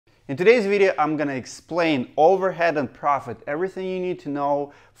In today's video, I'm gonna explain overhead and profit, everything you need to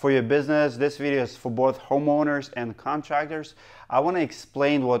know for your business. This video is for both homeowners and contractors. I wanna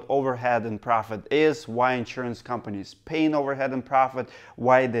explain what overhead and profit is, why insurance companies pay in overhead and profit,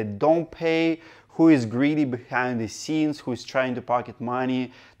 why they don't pay, who is greedy behind the scenes, who is trying to pocket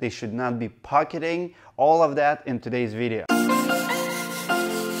money they should not be pocketing. All of that in today's video.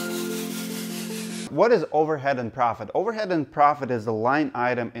 What is overhead and profit? Overhead and profit is a line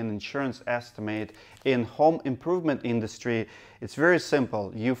item in insurance estimate in home improvement industry. It's very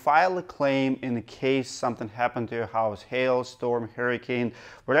simple. You file a claim in the case something happened to your house, hail, storm, hurricane,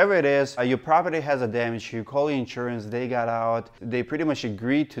 whatever it is, your property has a damage, you call your insurance, they got out, they pretty much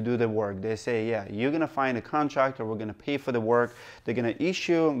agree to do the work. They say, yeah, you're gonna find a contractor, we're gonna pay for the work, they're gonna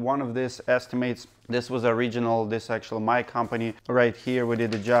issue one of these estimates. This was original, this actually my company right here, we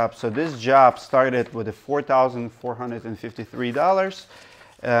did the job. So this job started with a $4,453.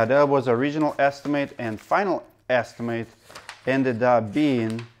 That was original estimate, and final estimate ended up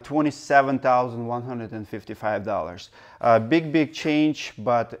being $27,155. Big change,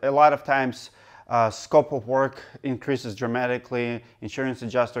 but a lot of times scope of work increases dramatically. Insurance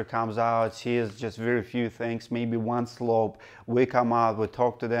adjuster comes out, sees just very few things, maybe one slope. We come out, we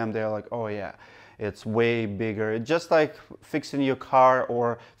talk to them, they're like, oh yeah, it's way bigger. Just like fixing your car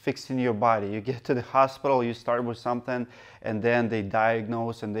or fixing your body. You get to the hospital, you start with something, and then they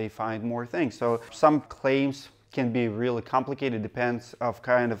diagnose and they find more things. So some claims can be really complicated, depends of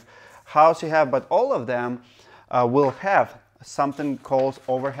kind of house you have, but all of them will have something called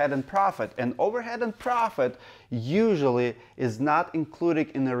overhead and profit. And overhead and profit usually is not included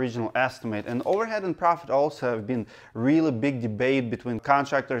in the original estimate. And overhead and profit also have been really big debate between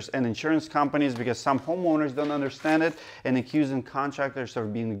contractors and insurance companies, because some homeowners don't understand it and accusing contractors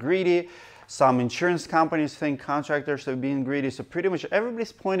of being greedy. Some insurance companies think contractors are being greedy. So pretty much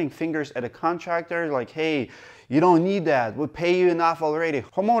everybody's pointing fingers at a contractor like, hey, you don't need that, we pay you enough already.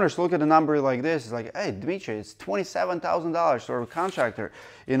 Homeowners look at a number like this, it's like, hey, Dmitry, it's $27,000 for a contractor.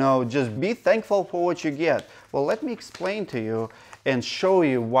 You know, just be thankful for what you get. Well, let me explain to you and show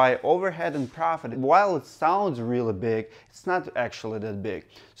you why overhead and profit, while it sounds really big, it's not actually that big.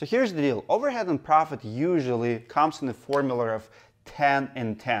 So here's the deal. Overhead and profit usually comes in the formula of 10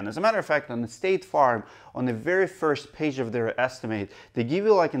 and 10. As a matter of fact, on the State Farm, on the very first page of their estimate, they give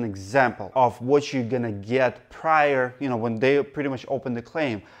you like an example of what you're gonna get prior, you know, when they pretty much open the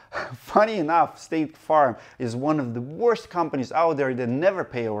claim. Funny enough, State Farm is one of the worst companies out there that never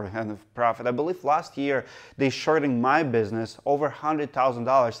pay overhead and profit. I believe last year they shorting my business over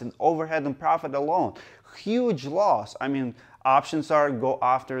 $100,000 in overhead and profit alone. Huge loss. I mean, options are go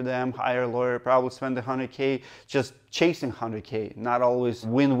after them, hire a lawyer, probably spend $100K just chasing $100K. Not always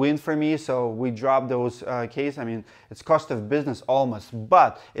win-win for me, so we drop those cases. I mean, it's cost of business almost,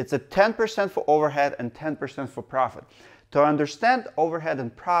 but it's a 10% for overhead and 10% for profit. To understand overhead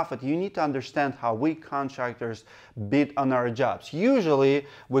and profit, you need to understand how we contractors bid on our jobs. Usually,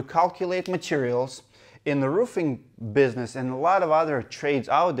 we calculate materials. In the roofing business and a lot of other trades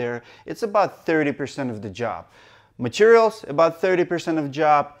out there, it's about 30% of the job. Materials, about 30% of the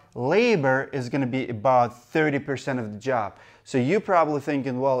job. Labor is going to be about 30% of the job. So you're probably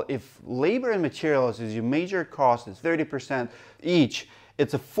thinking, well, if labor and materials is your major cost, it's 30% each,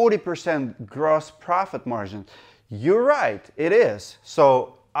 it's a 40% gross profit margin. You're right, it is.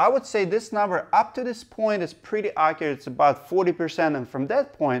 So I would say this number up to this point is pretty accurate. It's about 40%, and from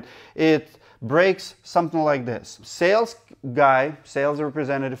that point, it breaks something like this. Sales guy, sales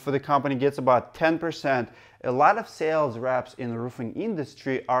representative for the company gets about 10%. A lot of sales reps in the roofing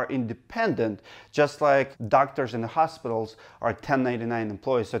industry are independent, just like doctors in the hospitals are 1099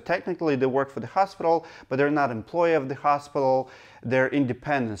 employees. So technically they work for the hospital, but they're not employee of the hospital. They're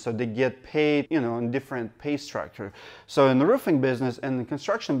independent, so they get paid, you know, in different pay structure. So in the roofing business and the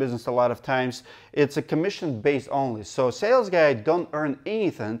construction business, a lot of times it's a commission based only. So sales guy don't earn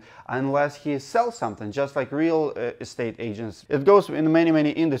anything unless he sells something, just like real estate agents. It goes in many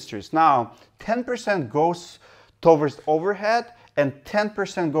industries. Now, 10% goes towards overhead and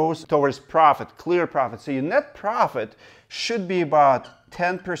 10% goes towards profit, clear profit. So your net profit should be about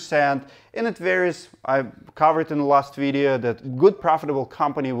 10%, and it varies. I covered in the last video that good profitable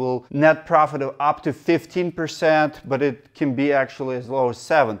company will net profit of up to 15%, but it can be actually as low as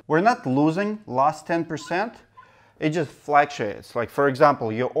 7%. We're not losing last 10%. It just fluctuates. Like for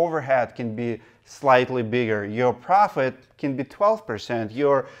example, your overhead can be slightly bigger. Your profit can be 12%.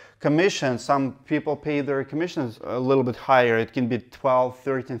 Your commission, some people pay their commissions a little bit higher. It can be 12,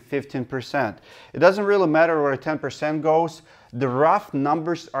 13, 15%. It doesn't really matter where 10% goes. The rough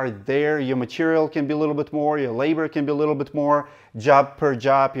numbers are there. Your material can be a little bit more, your labor can be a little bit more, job per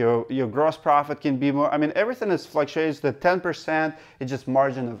job, your gross profit can be more. I mean, everything is fluctuates. The 10% is just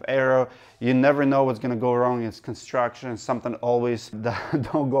margin of error. You never know what's going to go wrong. It's construction. Something always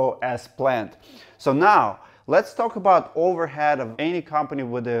don't go as planned. So now let's talk about overhead of any company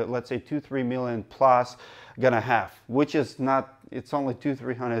with a, let's say, 2-3 million plus gonna have, which is not, it's only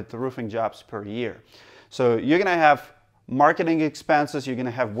 200-300 roofing jobs per year. So you're gonna have marketing expenses, you're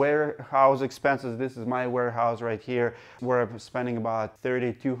gonna have warehouse expenses. This is my warehouse right here, where I'm spending about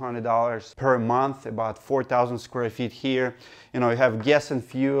 $3,200 per month, about 4,000 square feet here. You know, you have gas and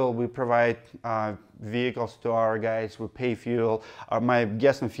fuel. We provide vehicles to our guys. We pay fuel. My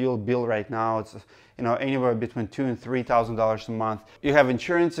gas and fuel bill right now, it's, you know, anywhere between $2,000 and $3,000 a month. You have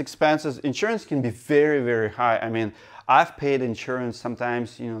insurance expenses. Insurance can be very, very high. I mean, I've paid insurance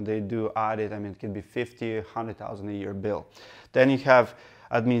sometimes, you know, they do audit. I mean, it can be $50,000, $100,000 a year bill. Then you have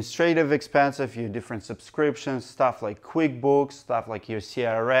administrative expenses, your different subscriptions, stuff like QuickBooks, stuff like your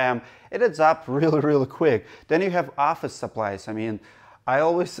CRM. It adds up really, really quick. Then you have office supplies. I mean, I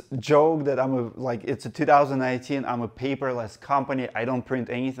always joke that it's a 2019, I'm a paperless company. I don't print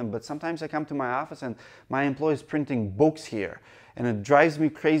anything, but sometimes I come to my office and my employee is printing books here. And it drives me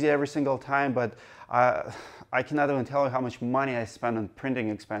crazy every single time, but I cannot even tell you how much money I spend on printing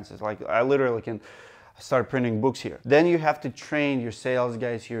expenses. Like, I literally can start printing books here. Then you have to train your sales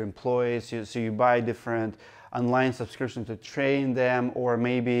guys, your employees. So you buy different online subscriptions to train them, or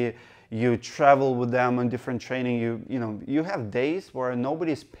maybe you travel with them on different training. You know, you have days where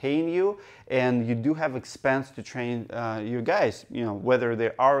nobody's paying you, and you do have expense to train your guys, you know, whether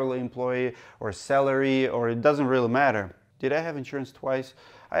they're hourly employee or salary, or it doesn't really matter. Did I have insurance twice?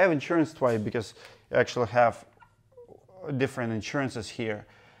 I have insurance twice because you actually have different insurances here.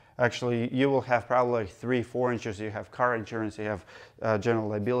 Actually, you will have probably like 3-4 insurances. You have car insurance, you have general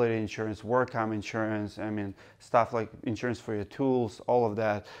liability insurance, work comp insurance, I mean, stuff like insurance for your tools, all of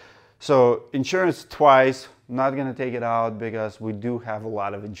that. So insurance twice, not gonna take it out because we do have a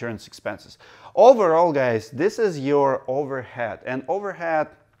lot of insurance expenses. Overall, guys, this is your overhead, and overhead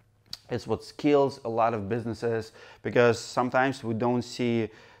is what kills a lot of businesses, because sometimes we don't see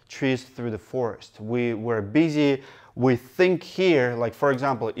trees through the forest. We're busy, we think here, like for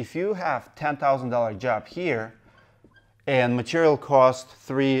example, if you have $10,000 job here and material cost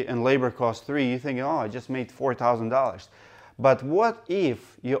 3 and labor cost 3, you think, oh, I just made $4,000. But what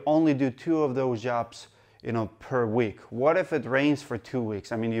if you only do 2 of those jobs, you know, per week? What if it rains for 2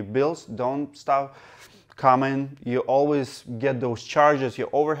 weeks? I mean, your bills don't stop coming. You always get those charges. Your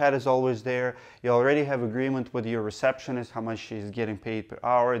overhead is always there. You already have agreement with your receptionist how much she's getting paid per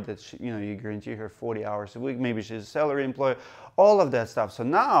hour. That she, you know, you guarantee her 40 hours a week. Maybe she's a salary employee. All of that stuff. So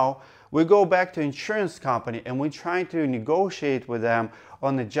now we go back to insurance company and we try to negotiate with them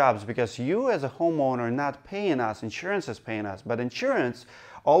on the jobs, because you as a homeowner are not paying us. Insurance is paying us, but insurance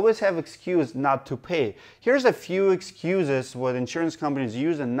always have excuse not to pay. Here's a few excuses what insurance companies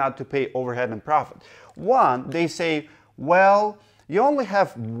use and not to pay overhead and profit. One, they say, well, you only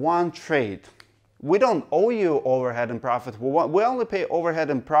have 1 trade. We don't owe you overhead and profit. We only pay overhead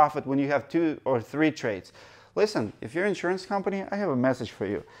and profit when you have 2 or 3 trades. Listen, if you're an insurance company, I have a message for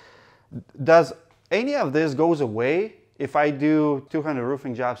you. Does any of this goes away if I do 200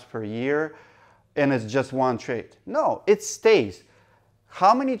 roofing jobs per year and it's just 1 trade? No, it stays.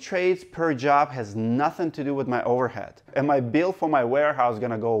 How many trades per job has nothing to do with my overhead. And my bill for my warehouse is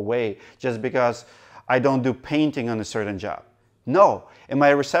gonna go away just because I don't do painting on a certain job? No. And my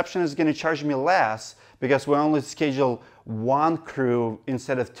receptionist is gonna charge me less because we only schedule 1 crew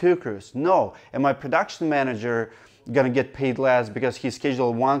instead of 2 crews? No. And my production manager gonna get paid less because he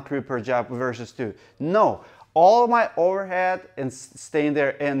scheduled 1 crew per job versus 2? No. All my overhead is staying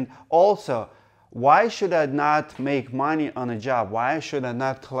there. And also, why should I not make money on a job? Why should I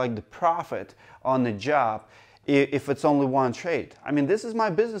not collect the profit on the job if it's only 1 trade? I mean, this is my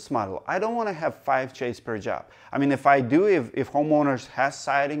business model. I don't want to have 5 trades per job. I mean, if I do, if homeowners has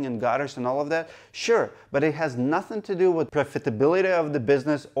siding and gutters and all of that, sure, but it has nothing to do with profitability of the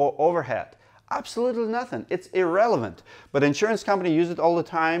business or overhead. Absolutely nothing. It's irrelevant. But insurance companies use it all the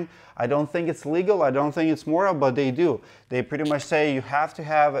time. I don't think it's legal. I don't think it's moral, but they do. They pretty much say you have to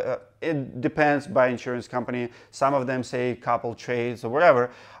have, it depends by insurance company. Some of them say a couple trades or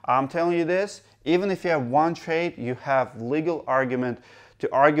whatever. I'm telling you this, even if you have 1 trade, you have legal argument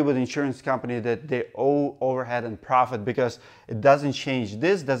to argue with insurance company that they owe overhead and profit, because it doesn't change.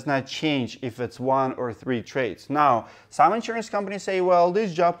 This does not change if it's 1 or 3 trades. Now, some insurance companies say, well,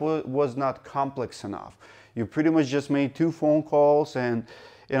 this job was not complex enough. You pretty much just made 2 phone calls and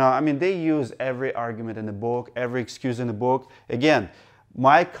You know, I mean, they use every argument in the book, every excuse in the book. Again,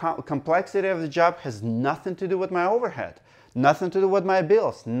 my complexity of the job has nothing to do with my overhead, nothing to do with my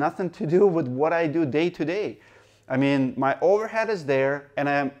bills, nothing to do with what I do day to day. I mean, my overhead is there,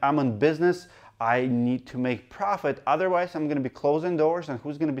 and I'm in business. I need to make profit. Otherwise, I'm going to be closing doors, and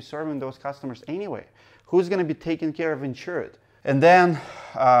who's going to be serving those customers anyway? Who's going to be taking care of insured? And then,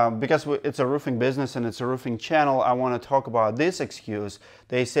 because it's a roofing business and it's a roofing channel, I want to talk about this excuse.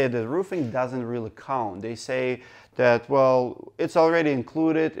 They say that roofing doesn't really count. They say that, well, it's already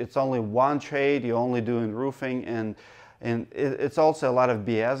included. It's only one trade. You're only doing roofing, and it's also a lot of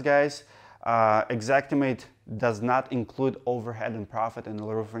BS, guys. Xactimate does not include overhead and profit in the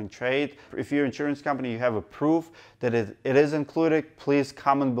roofing trade. If you're an insurance company, you have a proof that it is included, please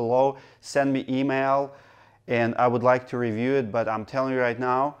comment below, send me email, and I would like to review it. But I'm telling you right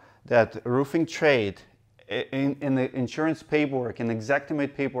now that roofing trade in the insurance paperwork, in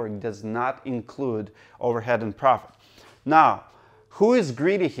Xactimate paperwork, does not include overhead and profit. Now, who is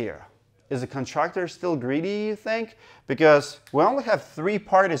greedy here? Is the contractor still greedy, you think? Because we only have 3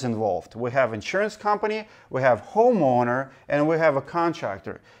 parties involved. We have insurance company, we have homeowner, and we have a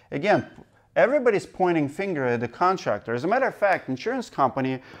contractor. Again, everybody's pointing finger at the contractor. As a matter of fact, insurance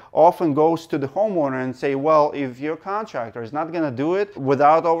company often goes to the homeowner and say, well, if your contractor is not gonna do it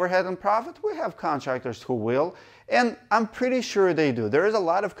without overhead and profit, we have contractors who will. And I'm pretty sure they do. There is a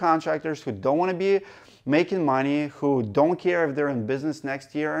lot of contractors who don't wanna be making money, who don't care if they're in business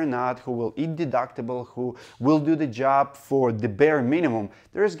next year or not, who will eat deductible, who will do the job for the bare minimum.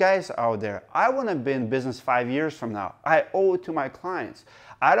 There's guys out there. I want to be in business 5 years from now. I owe it to my clients.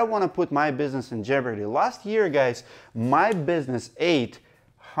 I don't want to put my business in jeopardy. Last year, guys, my business ate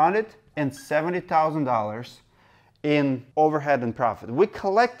 $170,000 in overhead and profit. We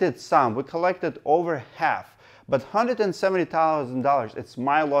collected some. We collected over half. But $170,000, it's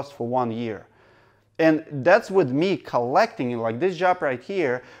my loss for 1 year. And that's with me collecting, like this job right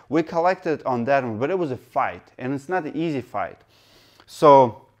here, we collected on that one, but it was a fight, and it's not an easy fight.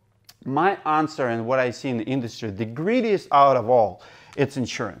 So my answer and what I see in the industry, the greediest out of all, it's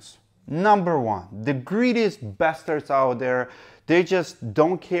insurance. Number one, the greediest bastards out there, they just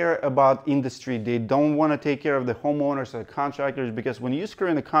don't care about industry. They don't want to take care of the homeowners or the contractors, because when you screw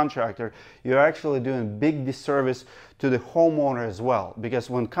in the contractor, you're actually doing a big disservice to the homeowner as well. Because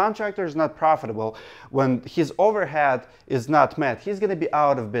when contractor is not profitable, when his overhead is not met, he's going to be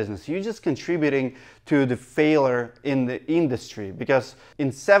out of business. You're just contributing to the failure in the industry, because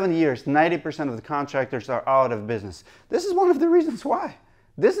in 7 years, 90% of the contractors are out of business. This is one of the reasons why.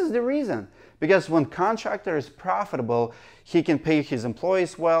 This is the reason. Because when contractor is profitable, he can pay his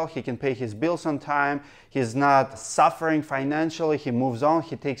employees well, he can pay his bills on time, he's not suffering financially, he moves on,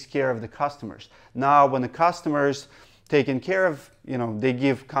 he takes care of the customers. Now, when the customers taken care of, you know, they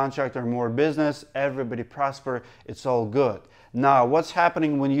give contractor more business, everybody prosper, it's all good. Now, what's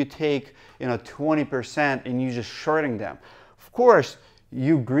happening when you take, 20% and you just shorting them? Of course,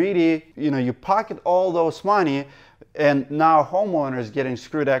 you greedy, you pocket all those money, and now homeowners getting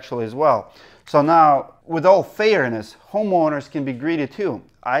screwed actually as well. So now, with all fairness, homeowners can be greedy too.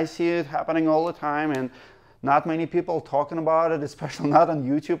 I see it happening all the time, and not many people talking about it, especially not on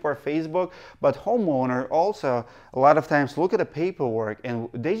YouTube or Facebook. But homeowner also, a lot of times, look at the paperwork and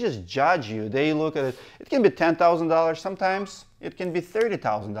they just judge you. They look at it. It can be $10,000 sometimes. It can be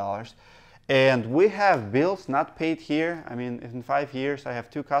 $30,000. And we have bills not paid here. I mean, in 5 years, I have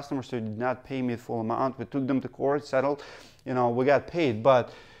 2 customers who did not pay me the full amount. We took them to court, settled, we got paid.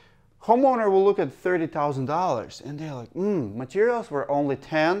 But homeowner will look at $30,000 and they're like, materials were only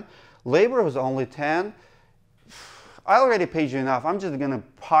 10, labor was only 10. I already paid you enough. I'm just gonna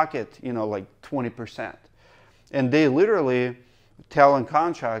pocket, like 20%. And they literally telling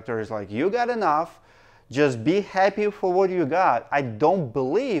contractors like, you got enough. Just be happy for what you got. I don't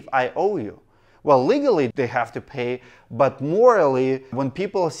believe I owe you. Well, legally they have to pay, but morally, when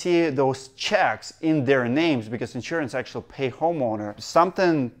people see those checks in their names, because insurance actually pay homeowner,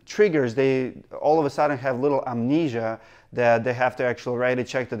 something triggers, they all of a sudden have little amnesia that they have to actually write a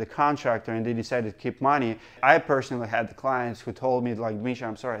check to the contractor, and they decide to keep money. I personally had the clients who told me, like, Dmitry,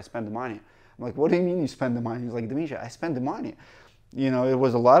 I'm sorry, I spent the money. I'm like, what do you mean you spend the money? He's like, Dmitry, I spent the money. It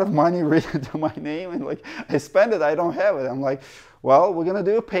was a lot of money written to my name, and like, I spent it, I don't have it. I'm like, well, we're gonna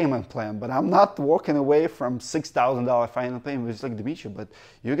do a payment plan, but I'm not walking away from $6,000 final payment. It's like, Dmitry, but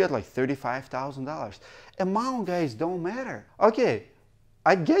you get like $35,000. Amount, guys, don't matter. Okay,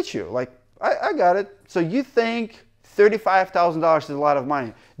 I get you, like, I got it. So you think $35,000 is a lot of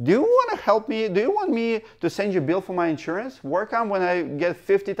money. Do you want to help me? Do you want me to send you a bill for my insurance? Work on when I get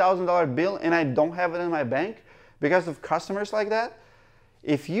 $50,000 bill and I don't have it in my bank because of customers like that?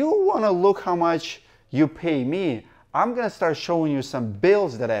 If you want to look how much you pay me, I'm going to start showing you some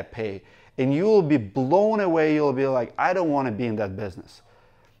bills that I pay, and you will be blown away. You'll be like, I don't want to be in that business.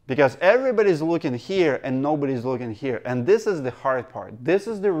 Because everybody's looking here and nobody's looking here. And this is the hard part. This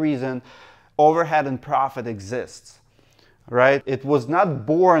is the reason overhead and profit exists, right? It was not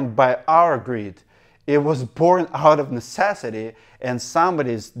born by our greed. It was born out of necessity, and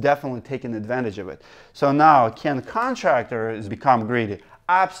somebody's definitely taking advantage of it. So now, can contractors become greedy?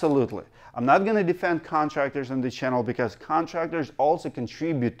 Absolutely. I'm not going to defend contractors on the channel because contractors also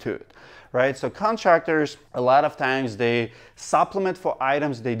contribute to it, right? So contractors, a lot of times they supplement for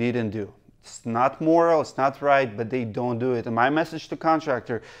items they didn't do. It's not moral, it's not right, but they don't do it. And my message to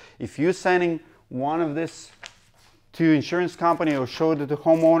contractor, if you're sending one of this to insurance company or show it to the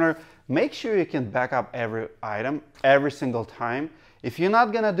homeowner, make sure you can back up every item every single time. If you're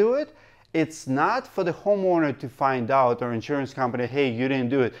not going to do it, it's not for the homeowner to find out or insurance company, hey, you didn't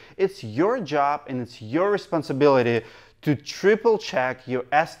do it. It's your job and it's your responsibility to triple check your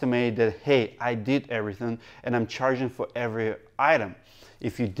estimate that, hey, I did everything and I'm charging for every item.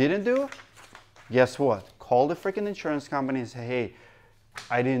 If you didn't do, guess what? Call the freaking insurance company and say, hey,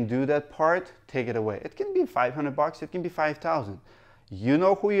 I didn't do that part, take it away. It can be $500, it can be $5,000. You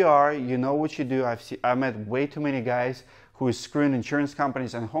know who you are, you know what you do. I've met way too many guys who is screwing insurance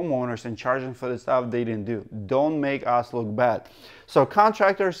companies and homeowners and charging for the stuff they didn't do. Don't make us look bad. So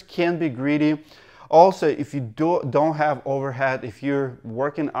contractors can be greedy. Also, if you don't have overhead, if you're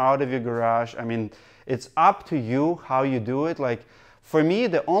working out of your garage, I mean, it's up to you how you do it. Like for me,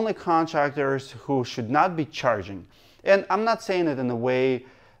 the only contractors who should not be charging, and I'm not saying it in a way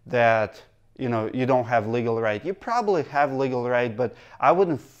that you don't have legal right. You probably have legal right, but I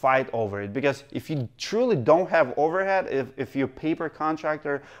wouldn't fight over it, because if you truly don't have overhead, if you're a paper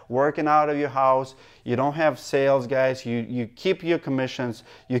contractor working out of your house, you don't have sales guys, you keep your commissions,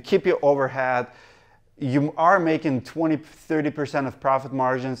 you keep your overhead, you are making 20-30% of profit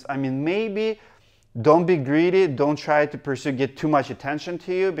margins. I mean, maybe don't be greedy, don't try to get too much attention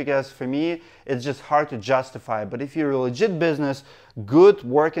to you, because for me, it's just hard to justify. But if you're a legit business, good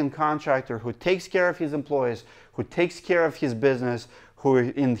working contractor who takes care of his employees, who takes care of his business, who are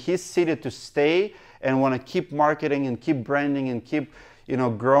in his city to stay and want to keep marketing and keep branding and keep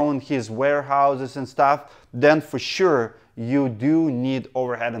growing his warehouses and stuff, then for sure you do need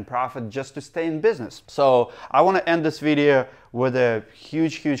overhead and profit just to stay in business. So I want to end this video with a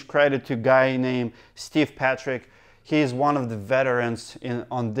huge credit to a guy named Steve Patrick. He is one of the veterans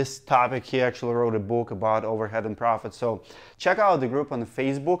on this topic. He actually wrote a book about overhead and profit. So check out the group on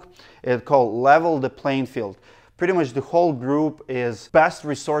Facebook. It's called Level the Playing Field. Pretty much the whole group is best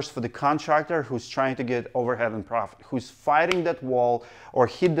resource for the contractor who's trying to get overhead and profit, who's fighting that wall or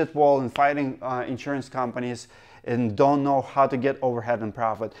hit that wall and fighting insurance companies and don't know how to get overhead and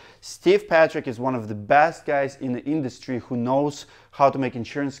profit. Steve Patrick is one of the best guys in the industry who knows how to make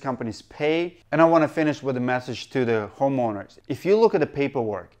insurance companies pay. And I want to finish with a message to the homeowners. If you look at the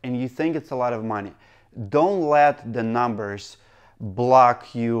paperwork and you think it's a lot of money, don't let the numbers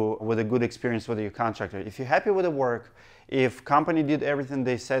block you with a good experience with your contractor. If you're happy with the work, if company did everything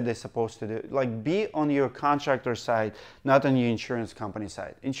they said they're supposed to do, like, be on your contractor side, not on your insurance company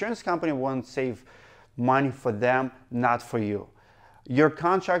side. Insurance company won't save money for them, not for you. Your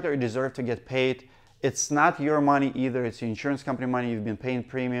contractor deserves to get paid. It's not your money either, it's your insurance company money. You've been paying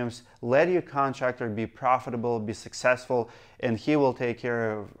premiums. Let your contractor be profitable, be successful, and he will take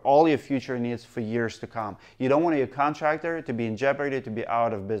care of all your future needs for years to come. You don't want your contractor to be in jeopardy, to be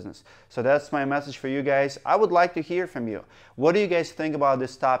out of business. So that's my message for you guys. I would like to hear from you. What do you guys think about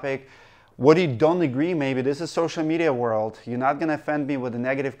this topic? What do you don't agree? Maybe this is social media world. You're not gonna offend me with a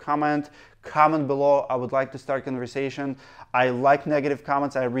negative comment. Comment below. I would like to start conversation. I like negative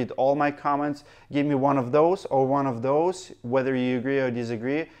comments. I read all my comments. Give me one of those or one of those, whether you agree or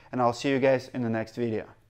disagree, and I'll see you guys in the next video.